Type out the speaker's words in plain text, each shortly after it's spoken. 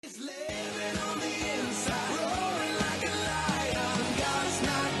He's living on the inside, roaring like a lion. God's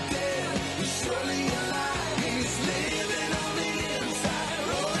not dead, he's surely alive. He's living on the inside,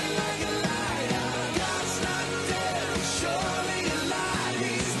 roaring like a lion. God's not dead, he's surely alive.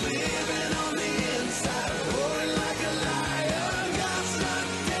 He's living on the inside, roaring like a lion. God's not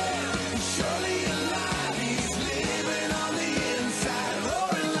dead, he's surely alive. He's living on the inside,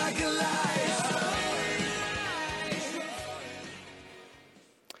 roaring like a lion.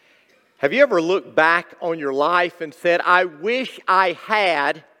 Have you ever looked back on your life and said, I wish I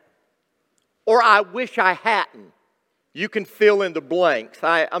had, or I wish I hadn't? You can fill in the blanks.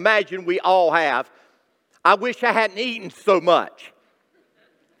 I imagine we all have. I wish I hadn't eaten so much.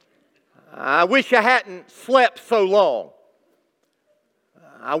 I wish I hadn't slept so long.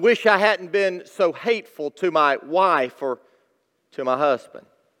 I wish I hadn't been so hateful to my wife or to my husband.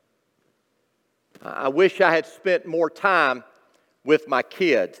 I wish I had spent more time with my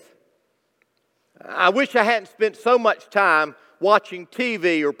kids. I wish I hadn't spent so much time watching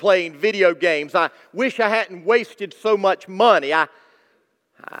TV or playing video games. I wish I hadn't wasted so much money. I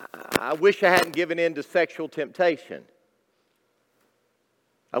wish I hadn't given in to sexual temptation.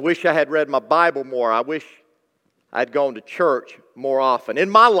 I wish I had read my Bible more. I wish I'd gone to church more often.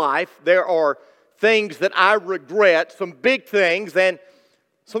 In my life, there are things that I regret, some big things and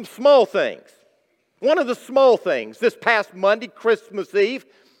some small things. One of the small things, this past Monday, Christmas Eve,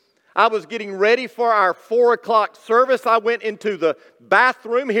 I was getting ready for our 4 o'clock service. I went into the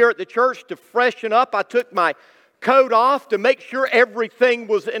bathroom here at the church to freshen up. I took my coat off to make sure everything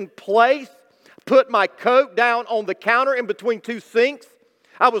was in place. Put my coat down on the counter in between two sinks.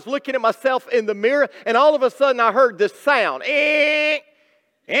 I was looking at myself in the mirror, and all of a sudden I heard this sound. And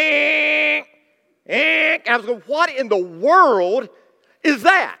I was going, what in the world is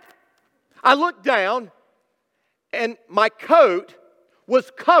that? I looked down, and my coat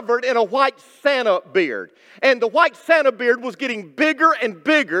was covered in a white Santa beard. And the white Santa beard was getting bigger and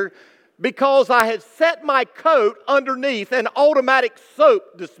bigger because I had set my coat underneath an automatic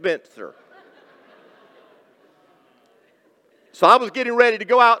soap dispenser. So I was getting ready to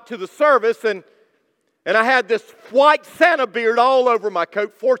go out to the service, and I had this white Santa beard all over my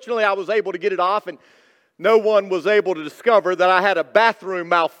coat. Fortunately, I was able to get it off, and no one was able to discover that I had a bathroom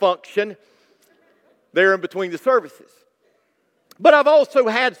malfunction there in between the services. But I've also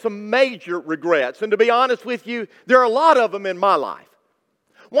had some major regrets. And to be honest with you, there are a lot of them in my life.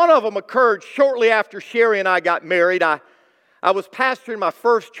 One of them occurred shortly after Sherry and I got married. I was pastoring my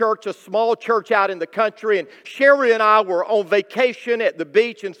first church, a small church out in the country. And Sherry and I were on vacation at the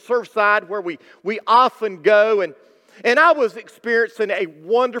beach in Surfside where we often go. And I was experiencing a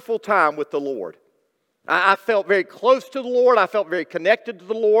wonderful time with the Lord. I felt very close to the Lord. I felt very connected to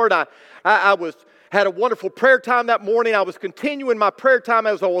the Lord. I had a wonderful prayer time that morning. I was continuing my prayer time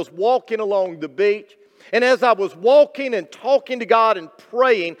as I was walking along the beach. And as I was walking and talking to God and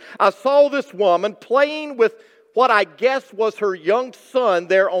praying, I saw this woman playing with what I guess was her young son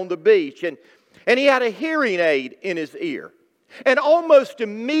there on the beach. And he had a hearing aid in his ear. And almost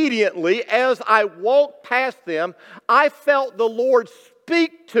immediately as I walked past them, I felt the Lord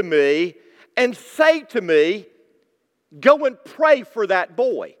speak to me and say to me, go and pray for that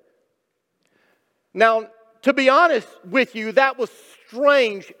boy. Now, to be honest with you, that was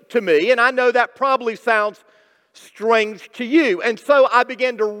strange to me, and I know that probably sounds strange to you. And so I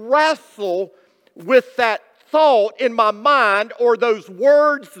began to wrestle with that thought in my mind, or those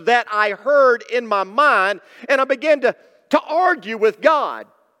words that I heard in my mind, and I began to argue with God.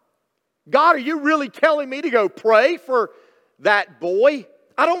 God, are you really telling me to go pray for that boy?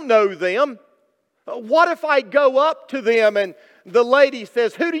 I don't know them. What if I go up to them and the lady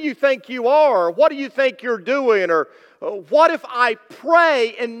says, who do you think you are? Or what do you think you're doing? Or what if I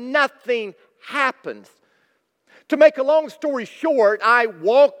pray and nothing happens? To make a long story short, I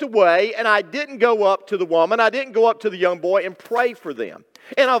walked away and I didn't go up to the woman. I didn't go up to the young boy and pray for them.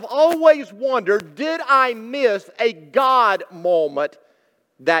 And I've always wondered, did I miss a God moment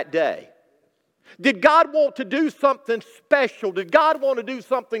that day? Did God want to do something special? Did God want to do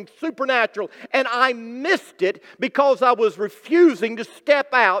something supernatural? And I missed it because I was refusing to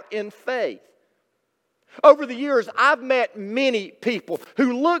step out in faith. Over the years, I've met many people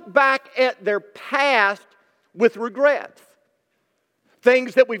who look back at their past with regrets.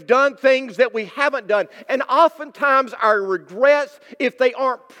 Things that we've done, things that we haven't done. And oftentimes our regrets, if they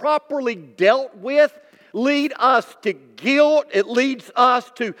aren't properly dealt with, lead us to guilt. It leads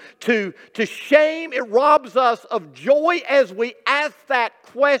us to shame. It robs us of joy as we ask that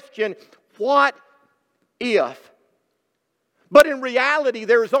question, what if? But in reality,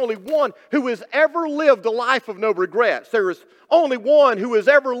 there is only one who has ever lived a life of no regrets. There is only one who has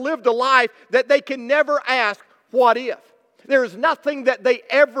ever lived a life that they can never ask, what if? There is nothing that they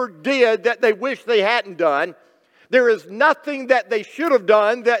ever did that they wish they hadn't done. There is nothing that they should have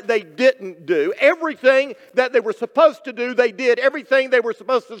done that they didn't do. Everything that they were supposed to do, they did. Everything they were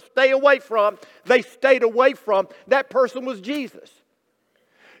supposed to stay away from, they stayed away from. That person was Jesus.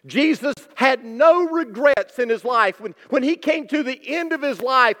 Jesus had no regrets in his life. When he came to the end of his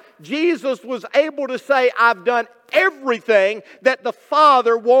life, Jesus was able to say, I've done everything that the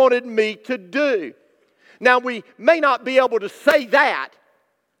Father wanted me to do. Now, we may not be able to say that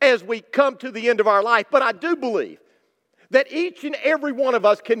as we come to the end of our life, but I do believe that each and every one of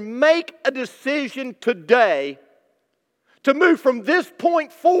us can make a decision today to move from this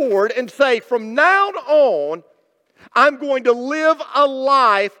point forward and say, from now on, I'm going to live a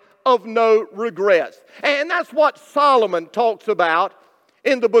life of no regrets. And that's what Solomon talks about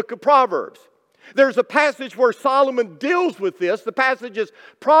in the book of Proverbs. There's a passage where Solomon deals with this. The passage is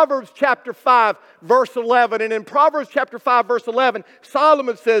Proverbs chapter 5, verse 11. And in Proverbs chapter 5, verse 11,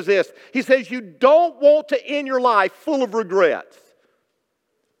 Solomon says this. He says, you don't want to end your life full of regrets.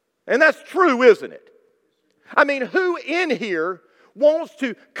 And that's true, isn't it? I mean, who in here wants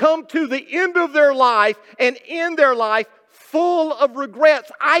to come to the end of their life and end their life full of regrets?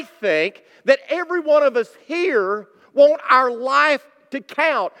 I think that every one of us here want our life to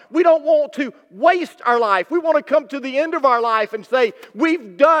count. We don't want to waste our life. We want to come to the end of our life and say,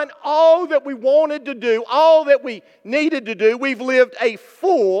 we've done all that we wanted to do, all that we needed to do. We've lived a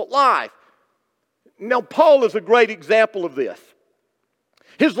full life. Now, Paul is a great example of this.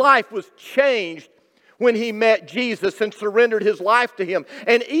 His life was changed when he met Jesus and surrendered his life to him.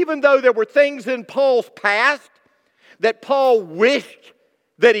 And even though there were things in Paul's past that Paul wished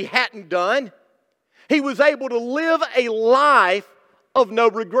that he hadn't done, he was able to live a life of no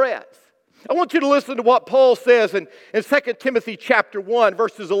regrets. I want you to listen to what Paul says in 2 Timothy chapter 1,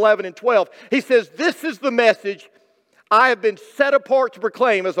 verses 11 and 12. He says, this is the message I have been set apart to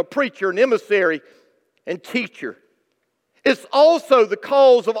proclaim as a preacher, an emissary, and teacher. It's also the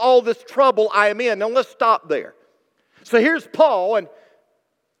cause of all this trouble I am in. Now let's stop there. So here's Paul,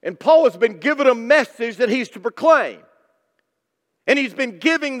 and Paul has been given a message that he's to proclaim. And he's been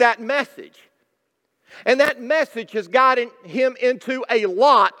giving that message. And that message has gotten him into a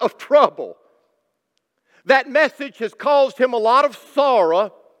lot of trouble. That message has caused him a lot of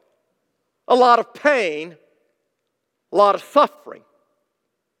sorrow, a lot of pain, a lot of suffering.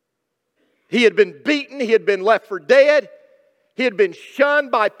 He had been beaten, he had been left for dead. He had been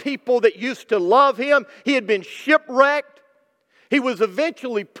shunned by people that used to love him. He had been shipwrecked. He was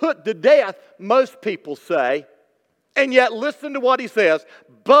eventually put to death, most people say. And yet, listen to what he says,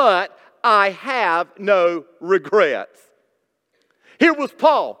 but I have no regrets. Here was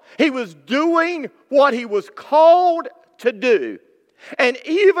Paul. He was doing what he was called to do. And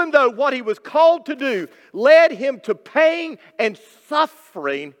even though what he was called to do led him to pain and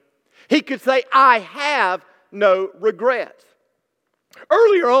suffering, he could say, I have no regrets.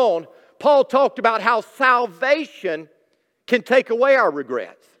 Earlier on, Paul talked about how salvation can take away our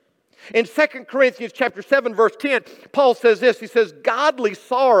regrets. In 2 Corinthians chapter 7, verse 10, Paul says this. He says, godly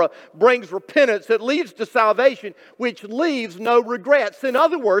sorrow brings repentance that leads to salvation, which leaves no regrets. In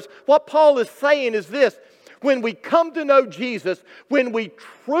other words, what Paul is saying is this. When we come to know Jesus, when we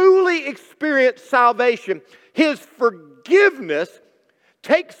truly experience salvation, His forgiveness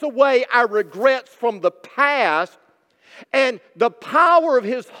takes away our regrets from the past, and the power of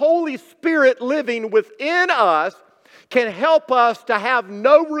His Holy Spirit living within us can help us to have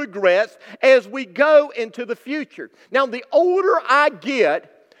no regrets as we go into the future. Now, the older I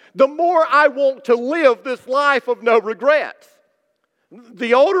get, the more I want to live this life of no regrets.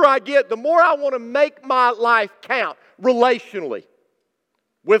 The older I get, the more I want to make my life count relationally,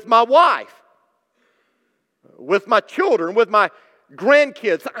 with my wife, with my children, with my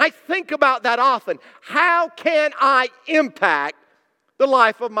grandkids. I think about that often. How can I impact the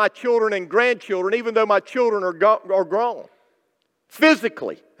life of my children and grandchildren, even though my children are grown?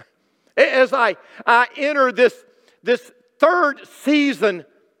 Physically. As I enter this third season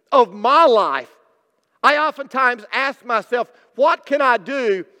of my life, I oftentimes ask myself, what can I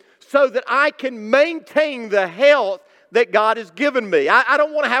do so that I can maintain the health that God has given me? I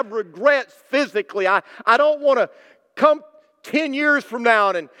don't want to have regrets physically. I don't want to come 10 years from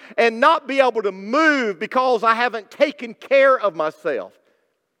now and not be able to move because I haven't taken care of myself.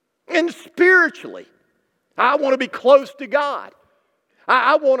 And spiritually, I want to be close to God.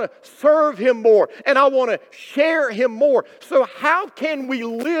 I want to serve Him more, and I want to share Him more. So how can we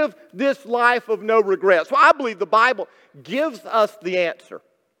live this life of no regrets? Well, I believe the Bible gives us the answer.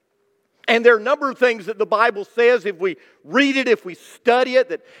 And there are a number of things that the Bible says, if we read it, if we study it,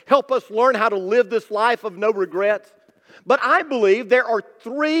 that help us learn how to live this life of no regrets. But I believe there are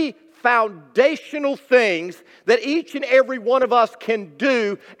three foundational things that each and every one of us can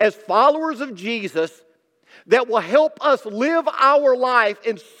do as followers of Jesus that will help us live our life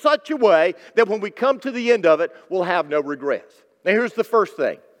in such a way that when we come to the end of it, we'll have no regrets. Now here's the first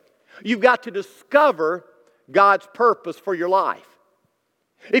thing. You've got to discover God's purpose for your life.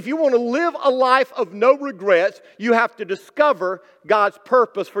 If you want to live a life of no regrets, you have to discover God's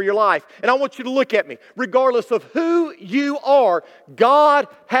purpose for your life. And I want you to look at me. Regardless of who you are, God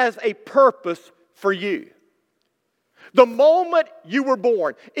has a purpose for you. The moment you were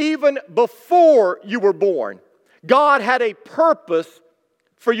born, even before you were born, God had a purpose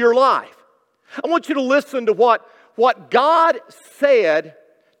for your life. I want you to listen to what God said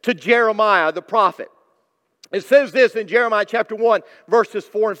to Jeremiah the prophet. It says this in Jeremiah chapter 1, verses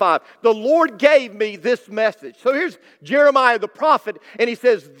 4 and 5. The Lord gave me this message. So here's Jeremiah the prophet, and he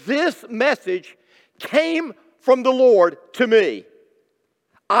says, this message came from the Lord to me.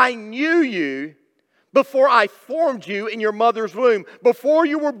 I knew you before I formed you in your mother's womb. Before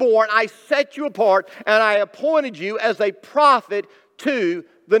you were born, I set you apart, and I appointed you as a prophet to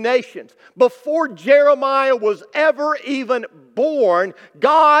the nations. Before Jeremiah was ever even born,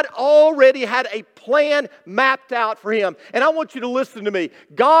 God already had a plan mapped out for him. And I want you to listen to me.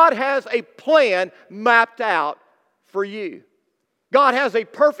 God has a plan mapped out for you. God has a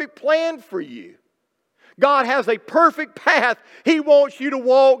perfect plan for you. God has a perfect path He wants you to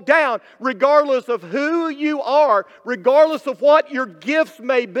walk down, regardless of who you are, regardless of what your gifts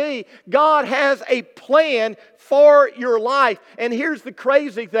may be. God has a plan for your life. And here's the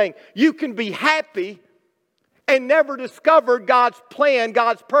crazy thing. You can be happy and never discover God's plan,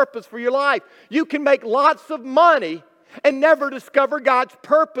 God's purpose for your life. You can make lots of money and never discover God's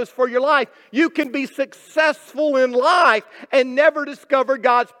purpose for your life. You can be successful in life and never discover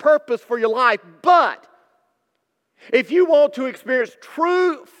God's purpose for your life. But if you want to experience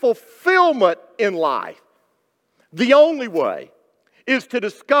true fulfillment in life, the only way is to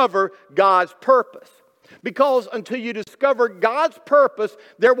discover God's purpose. Because until you discover God's purpose,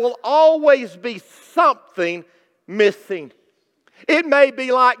 there will always be something missing. It may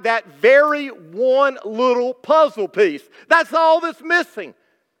be like that very one little puzzle piece. That's all that's missing.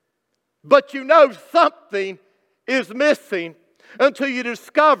 But you know something is missing until you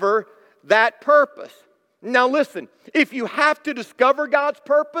discover that purpose. Now listen, if you have to discover God's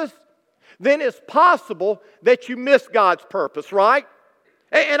purpose, then it's possible that you miss God's purpose, right?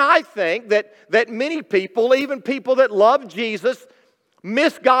 And I think that many people, even people that love Jesus,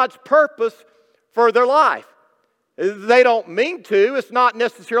 miss God's purpose for their life. They don't mean to. It's not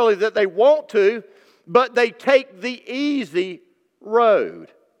necessarily that they want to, but they take the easy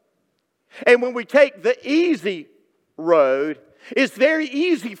road. And when we take the easy road, it's very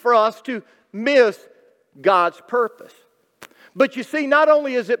easy for us to miss God's purpose. But you see, not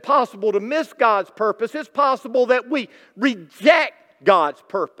only is it possible to miss God's purpose, it's possible that we reject God's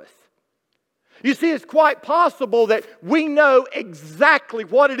purpose. You see, it's quite possible that we know exactly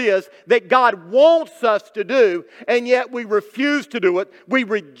what it is that God wants us to do, and yet we refuse to do it. We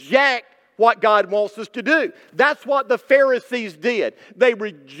reject what God wants us to do. That's what the Pharisees did. They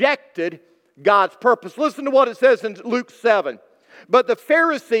rejected God's purpose. Listen to what it says in Luke 7. But the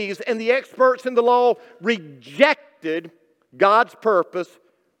Pharisees and the experts in the law rejected God's purpose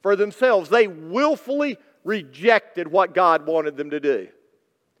for themselves. They willfully rejected what God wanted them to do.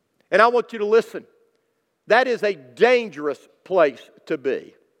 And I want you to listen. That is a dangerous place to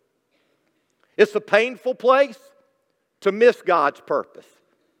be. It's a painful place to miss God's purpose.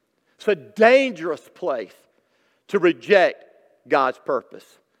 It's a dangerous place to reject God's purpose.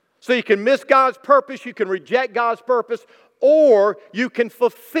 So you can miss God's purpose, you can reject God's purpose, or you can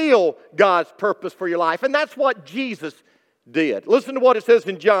fulfill God's purpose for your life. And that's what Jesus did. Listen to what it says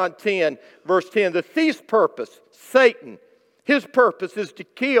in John 10, verse 10. The thief's purpose, Satan, his purpose is to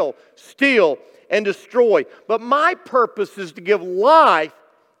kill, steal, and destroy. But my purpose is to give life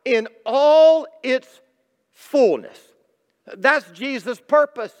in all its fullness. That's Jesus'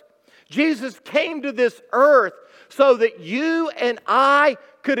 purpose. Jesus came to this earth so that you and I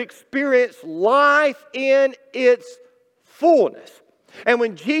could experience life in its fullness. And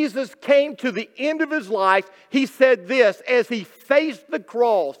when Jesus came to the end of His life, He said this as He faced the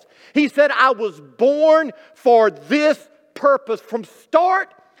cross. He said, I was born for this purpose. From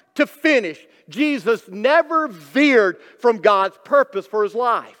start to finish, Jesus never veered from God's purpose for his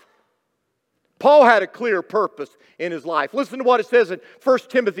life. Paul had a clear purpose in his life. Listen to what it says in 1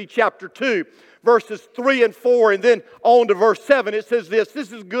 Timothy chapter 2, verses 3 and 4, and then on to verse 7. It says this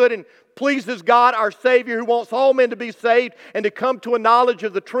is good and pleases God, our Savior, who wants all men to be saved and to come to a knowledge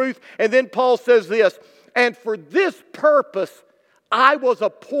of the truth. And then Paul says this, and for this purpose I was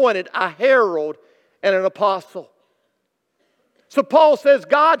appointed a herald and an apostle. So Paul says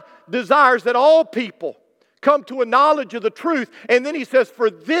God desires that all people come to a knowledge of the truth. And then he says, for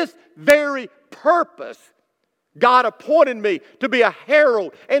this very purpose, God appointed me to be a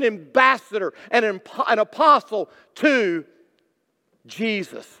herald, an ambassador, and an apostle to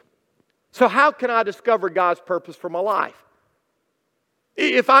Jesus. So how can I discover God's purpose for my life?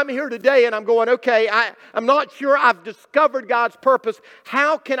 If I'm here today and I'm going, okay, I'm not sure I've discovered God's purpose,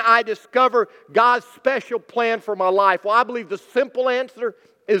 how can I discover God's special plan for my life? Well, I believe the simple answer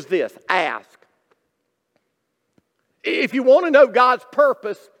is this: ask. If you want to know God's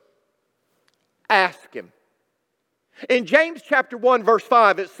purpose, ask Him. In James chapter 1, verse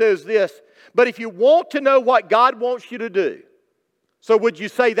 5, it says this, but if you want to know what God wants you to do, so would you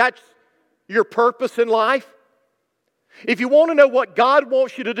say that's your purpose in life? If you want to know what God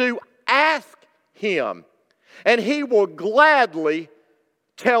wants you to do, ask Him, and He will gladly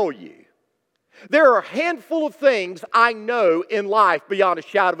tell you. There are a handful of things I know in life beyond a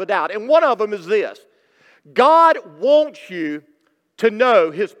shadow of a doubt, and one of them is this: God wants you to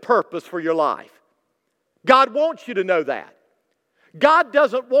know His purpose for your life. God wants you to know that. God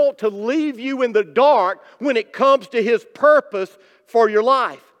doesn't want to leave you in the dark when it comes to His purpose for your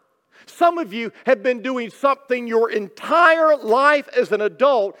life. Some of you have been doing something your entire life as an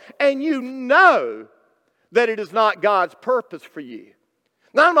adult, and you know that it is not God's purpose for you.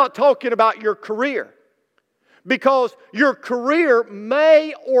 Now, I'm not talking about your career, because your career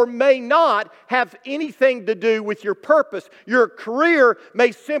may or may not have anything to do with your purpose. Your career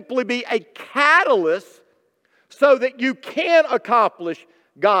may simply be a catalyst so that you can accomplish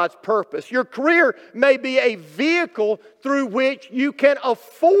God's purpose. Your career may be a vehicle through which you can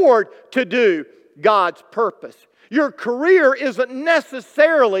afford to do God's purpose. Your career isn't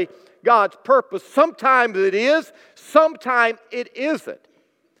necessarily God's purpose. Sometimes it is, sometimes it isn't.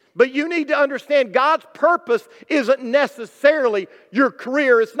 But you need to understand God's purpose isn't necessarily your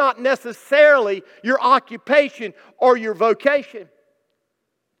career. It's not necessarily your occupation or your vocation.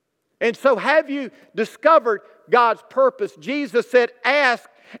 And so have you discovered God's purpose? Jesus said, ask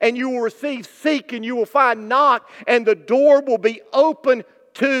and you will receive, seek and you will find, knock and the door will be open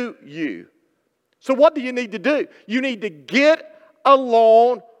to you. So what do you need to do? You need to get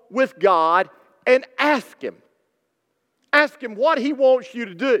alone with God and ask Him. Ask Him what He wants you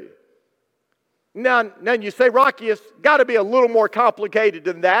to do. Now you say, Rocky, it's got to be a little more complicated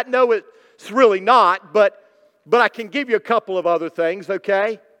than that. No, it's really not, but I can give you a couple of other things,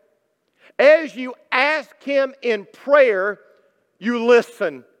 okay? As you ask Him in prayer, you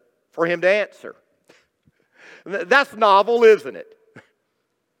listen for Him to answer. That's novel, isn't it?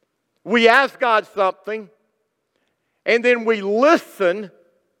 We ask God something, and then we listen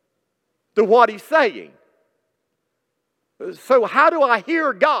to what He's saying. So how do I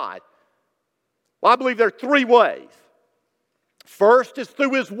hear God? Well, I believe there are three ways. First is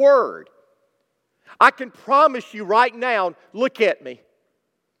through His Word. I can promise you right now, look at me.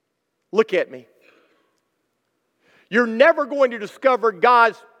 Look at me. You're never going to discover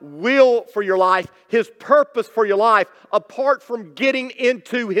God's will for your life, His purpose for your life, apart from getting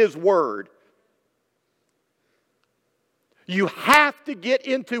into His Word. You have to get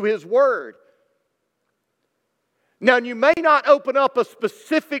into His Word. Now, you may not open up a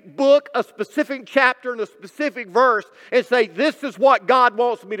specific book, a specific chapter, and a specific verse and say, this is what God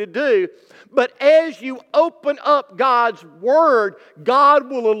wants me to do. But as you open up God's Word, God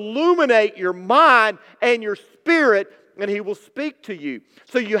will illuminate your mind and your spirit, and He will speak to you.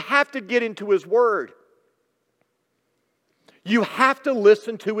 So you have to get into His Word. You have to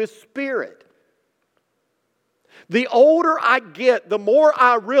listen to His Spirit. The older I get, the more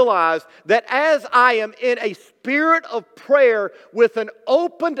I realize that as I am in a spirit of prayer with an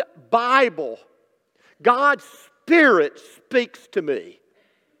opened Bible, God's Spirit speaks to me.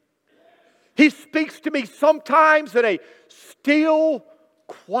 He speaks to me sometimes in a still,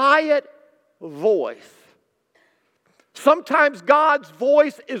 quiet voice. Sometimes God's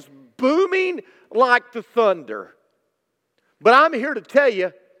voice is booming like the thunder. But I'm here to tell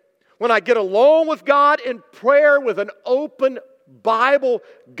you, when I get alone with God in prayer with an open Bible,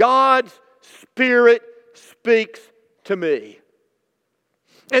 God's Spirit speaks to me.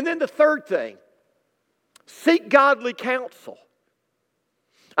 And then the third thing, seek godly counsel.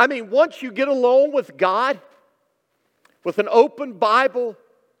 I mean, once you get alone with God, with an open Bible,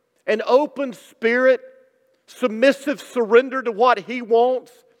 an open spirit, submissive surrender to what He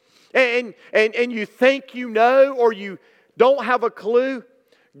wants, and you think you know or you don't have a clue,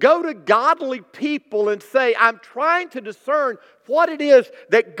 go to godly people and say, I'm trying to discern what it is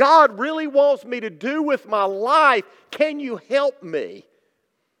that God really wants me to do with my life. Can you help me?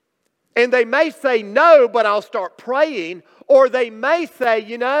 And they may say no, but I'll start praying. Or they may say,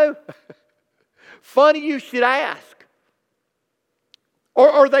 you know, funny you should ask.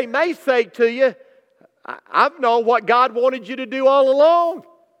 Or they may say to you, I've known what God wanted you to do all along.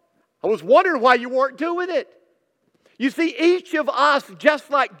 I was wondering why you weren't doing it. You see, each of us, just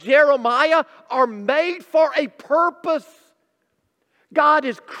like Jeremiah, are made for a purpose. God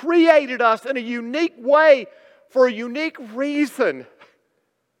has created us in a unique way for a unique reason.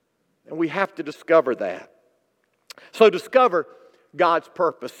 And we have to discover that. So discover God's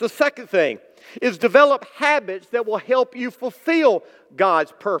purpose. The second thing is develop habits that will help you fulfill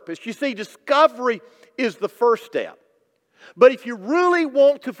God's purpose. You see, discovery is the first step. But if you really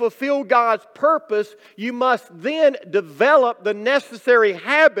want to fulfill God's purpose, you must then develop the necessary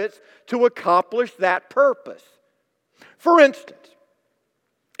habits to accomplish that purpose. For instance,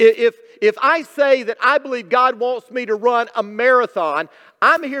 if I say that I believe God wants me to run a marathon,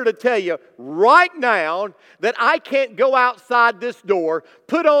 I'm here to tell you right now that I can't go outside this door,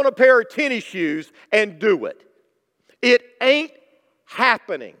 put on a pair of tennis shoes, and do it. It ain't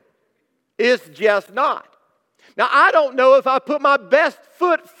happening. It's just not. Now, I don't know if I put my best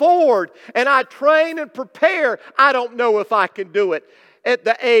foot forward and I train and prepare, I don't know if I can do it at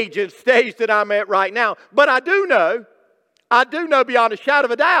the age and stage that I'm at right now. But I do know beyond a shadow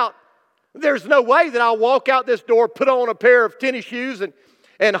of a doubt, there's no way that I'll walk out this door, put on a pair of tennis shoes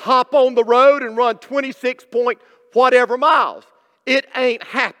and hop on the road and run 26 point whatever miles. It ain't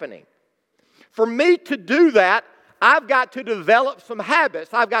happening. For me to do that, I've got to develop some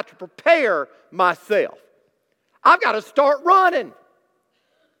habits. I've got to prepare myself. I've got to start running.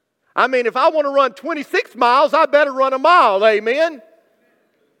 I mean, if I want to run 26 miles, I better run a mile, amen?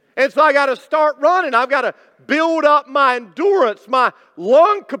 And so I got to start running. I've got to build up my endurance, my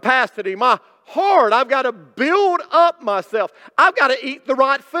lung capacity, my heart. I've got to build up myself. I've got to eat the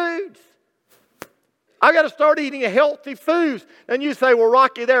right foods. I've got to start eating healthy foods. And you say, well,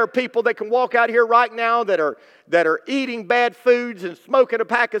 Rocky, there are people that can walk out here right now that are eating bad foods and smoking a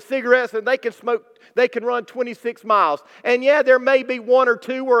pack of cigarettes, and they can run 26 miles. And yeah, there may be one or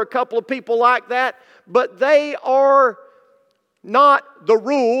two or a couple of people like that, but they are not the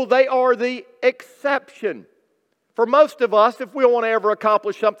rule, they are the exception. For most of us, if we want to ever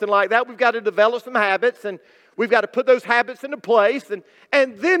accomplish something like that, we've got to develop some habits, and we've got to put those habits into place,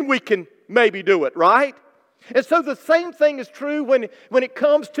 and then we can maybe do it, right? And so the same thing is true when it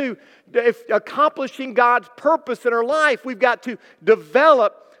comes to accomplishing God's purpose in our life. We've got to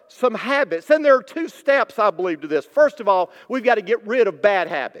develop some habits. And there are two steps, I believe, to this. First of all, we've got to get rid of bad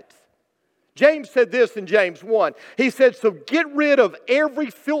habits. James said this in James 1. He said, so get rid of every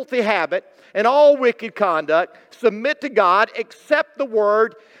filthy habit and all wicked conduct. Submit to God, accept the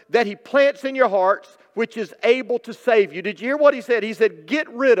word that He plants in your hearts, which is able to save you. Did you hear what he said? He said, get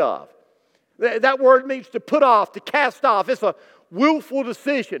rid of. That word means to put off, to cast off. It's a willful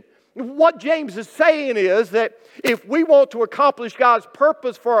decision. What James is saying is that if we want to accomplish God's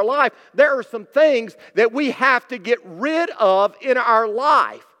purpose for our life, there are some things that we have to get rid of in our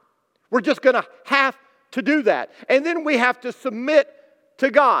life. We're just going to have to do that. And then we have to submit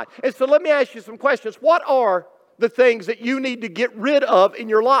to God. And so let me ask you some questions. What are the things that you need to get rid of in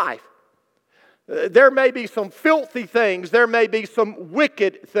your life? There may be some filthy things. There may be some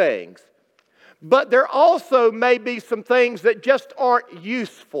wicked things. But there also may be some things that just aren't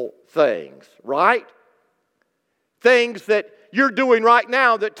useful things, right? Things that you're doing right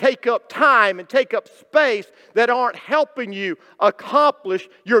now that take up time and take up space that aren't helping you accomplish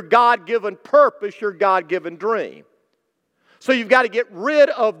your God-given purpose, your God-given dream. So you've got to get rid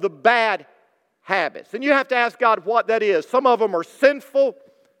of the bad habits. And you have to ask God what that is. Some of them are sinful.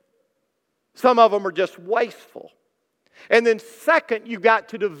 Some of them are just wasteful. And then second, you've got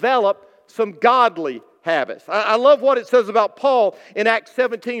to develop some godly habits. I love what it says about Paul in Acts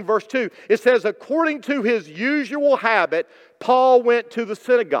 17 verse 2. It says, according to his usual habit, Paul went to the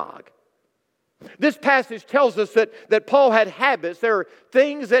synagogue. This passage tells us that Paul had habits. There are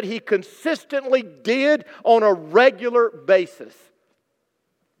things that he consistently did on a regular basis.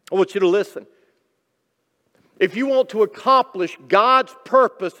 I want you to listen. If you want to accomplish God's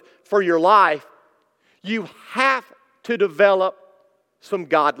purpose for your life, you have to develop some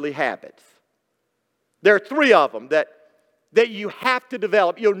godly habits. There are three of them that that you have to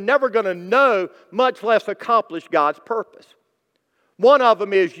develop. You're never going to know, much less accomplish God's purpose. One of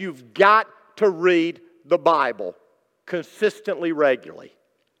them is you've got to read the Bible consistently, regularly.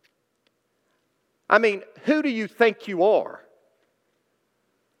 I mean, who do you think you are?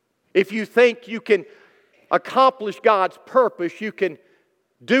 If you think you can accomplish God's purpose, you can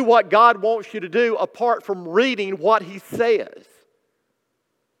do what God wants you to do apart from reading what He says.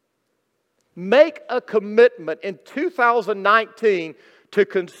 Make a commitment in 2019 to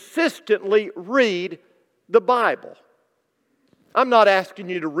consistently read the Bible. I'm not asking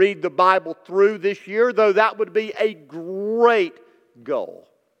you to read the Bible through this year, though that would be a great goal.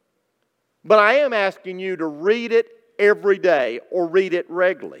 But I am asking you to read it every day or read it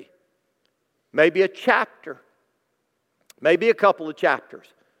regularly. Maybe a chapter, maybe a couple of chapters.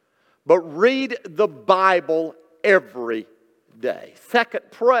 But read the Bible every day. Second,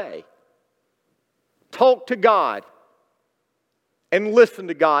 pray. Talk to God and listen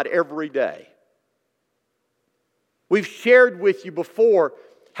to God every day. We've shared with you before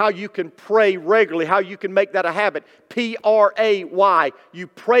how you can pray regularly, how you can make that a habit. P-R-A-Y. You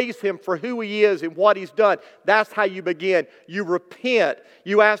praise Him for who He is and what He's done. That's how you begin. You repent.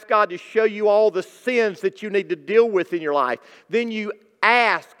 You ask God to show you all the sins that you need to deal with in your life. Then you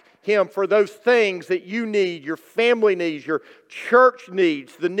ask Him for those things that you need, your family needs, your church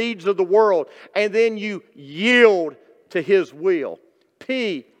needs, the needs of the world. And then you yield to His will.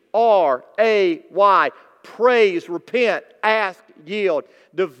 P-R-A-Y. Praise, repent, ask, yield.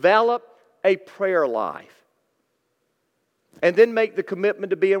 Develop a prayer life. And then make the commitment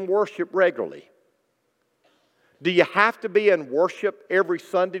to be in worship regularly. Do you have to be in worship every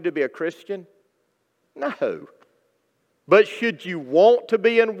Sunday to be a Christian? No. But should you want to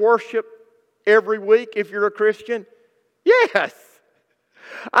be in worship every week if you're a Christian? Yes.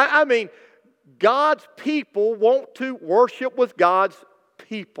 I mean, God's people want to worship with God's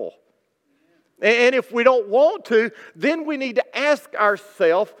people. And if we don't want to, then we need to ask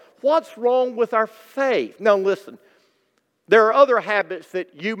ourselves, what's wrong with our faith? Now listen, there are other habits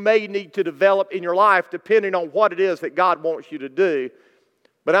that you may need to develop in your life depending on what it is that God wants you to do.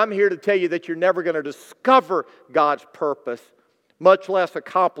 But I'm here to tell you that you're never going to discover God's purpose, much less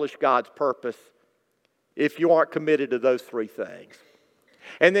accomplish God's purpose, if you aren't committed to those three things.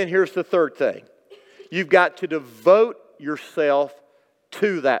 And then here's the third thing. You've got to devote yourself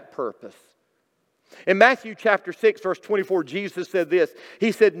to that purpose. In Matthew chapter 6, verse 24, Jesus said this.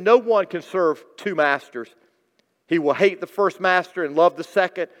 He said, no one can serve two masters. He will hate the first master and love the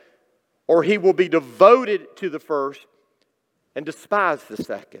second, or he will be devoted to the first and despise the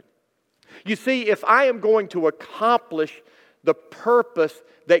second. You see, if I am going to accomplish the purpose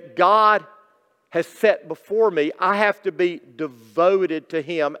that God has set before me, I have to be devoted to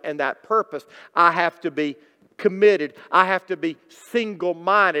Him and that purpose. I have to be committed. I have to be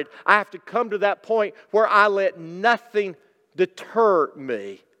single-minded. I have to come to that point where I let nothing deter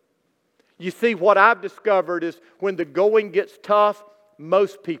me. You see, what I've discovered is when the going gets tough,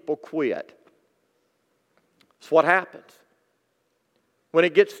 most people quit. That's what happens. When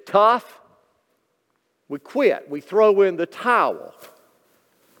it gets tough, we quit. We throw in the towel.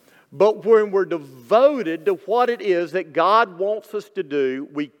 But when we're devoted to what it is that God wants us to do,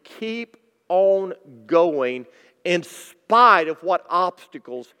 we keep on going in spite of what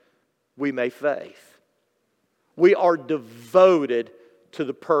obstacles we may face. We are devoted to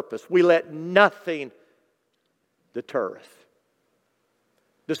the purpose. We let nothing deter us.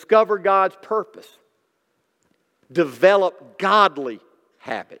 Discover God's purpose. Develop godly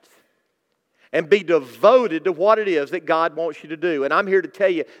habits. And be devoted to what it is that God wants you to do. And I'm here to tell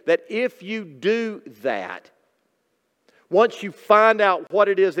you that if you do that, once you find out what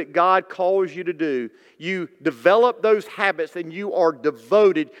it is that God calls you to do, you develop those habits and you are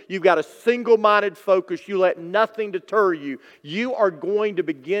devoted. You've got a single-minded focus. You let nothing deter you. You are going to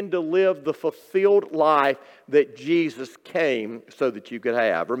begin to live the fulfilled life that Jesus came so that you could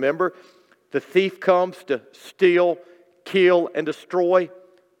have. Remember, the thief comes to steal, kill, and destroy.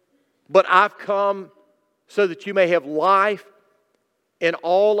 But I've come so that you may have life in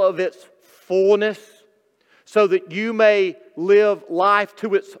all of its fullness, so that you may live life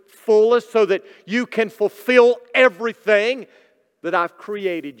to its fullest, so that you can fulfill everything that I've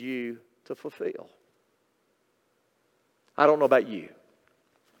created you to fulfill. I don't know about you,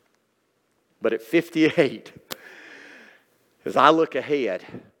 but at 58, as I look ahead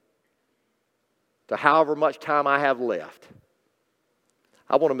to however much time I have left,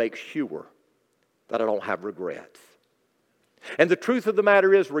 I want to make sure that I don't have regrets. And the truth of the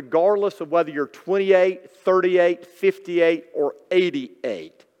matter is, regardless of whether you're 28, 38, 58, or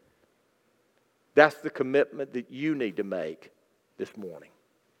 88, That's the commitment that you need to make this morning.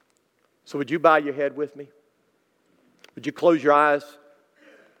 So would you bow your head with me? Would you close your eyes?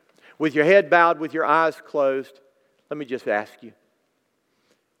 With your head bowed, with your eyes closed, let me just ask you,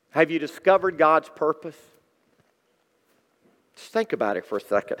 have you discovered God's purpose? Just think about it for a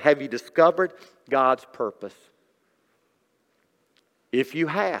second. Have you discovered God's purpose? If you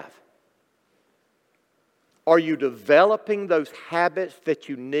have, are you developing those habits that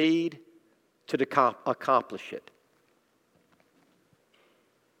you need to accomplish it?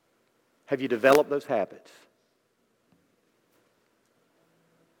 Have you developed those habits?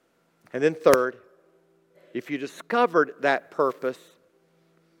 And then third, if you discovered that purpose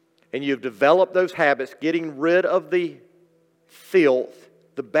and you've developed those habits, getting rid of the filth,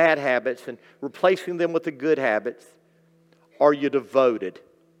 the bad habits, and replacing them with the good habits, are you devoted?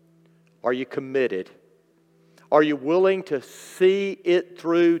 Are you committed? Are you willing to see it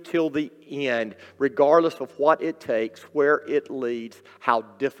through till the end, regardless of what it takes, where it leads, how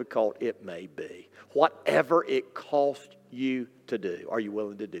difficult it may be? Whatever it costs you to do, are you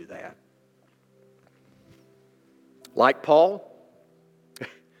willing to do that? Like Paul,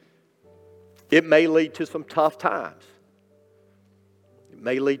 it may lead to some tough times. It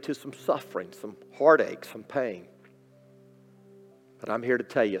may lead to some suffering, some heartache, some pain. But I'm here to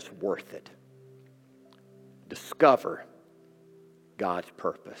tell you it's worth it. Discover God's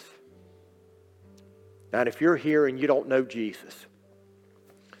purpose. Now, if you're here and you don't know Jesus,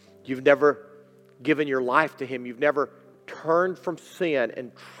 you've never given your life to Him, you've never turned from sin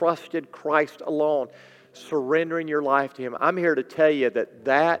and trusted Christ alone, surrendering your life to Him, I'm here to tell you that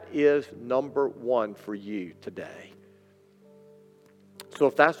that is number one for you today. So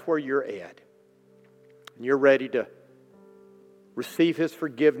if that's where you're at, and you're ready to receive His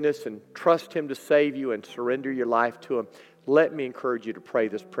forgiveness and trust Him to save you and surrender your life to Him, let me encourage you to pray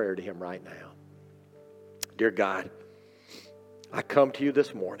this prayer to Him right now. Dear God, I come to you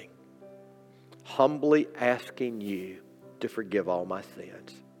this morning, humbly asking you to forgive all my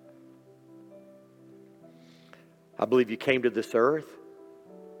sins. I believe you came to this earth.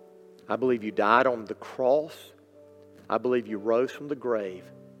 I believe you died on the cross. I believe you rose from the grave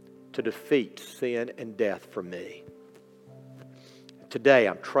to defeat sin and death for me. Today,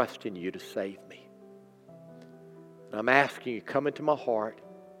 I'm trusting you to save me. And I'm asking you, come into my heart,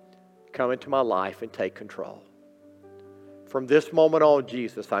 come into my life, and take control. From this moment on,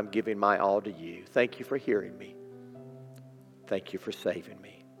 Jesus, I'm giving my all to you. Thank you for hearing me. Thank you for saving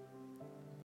me.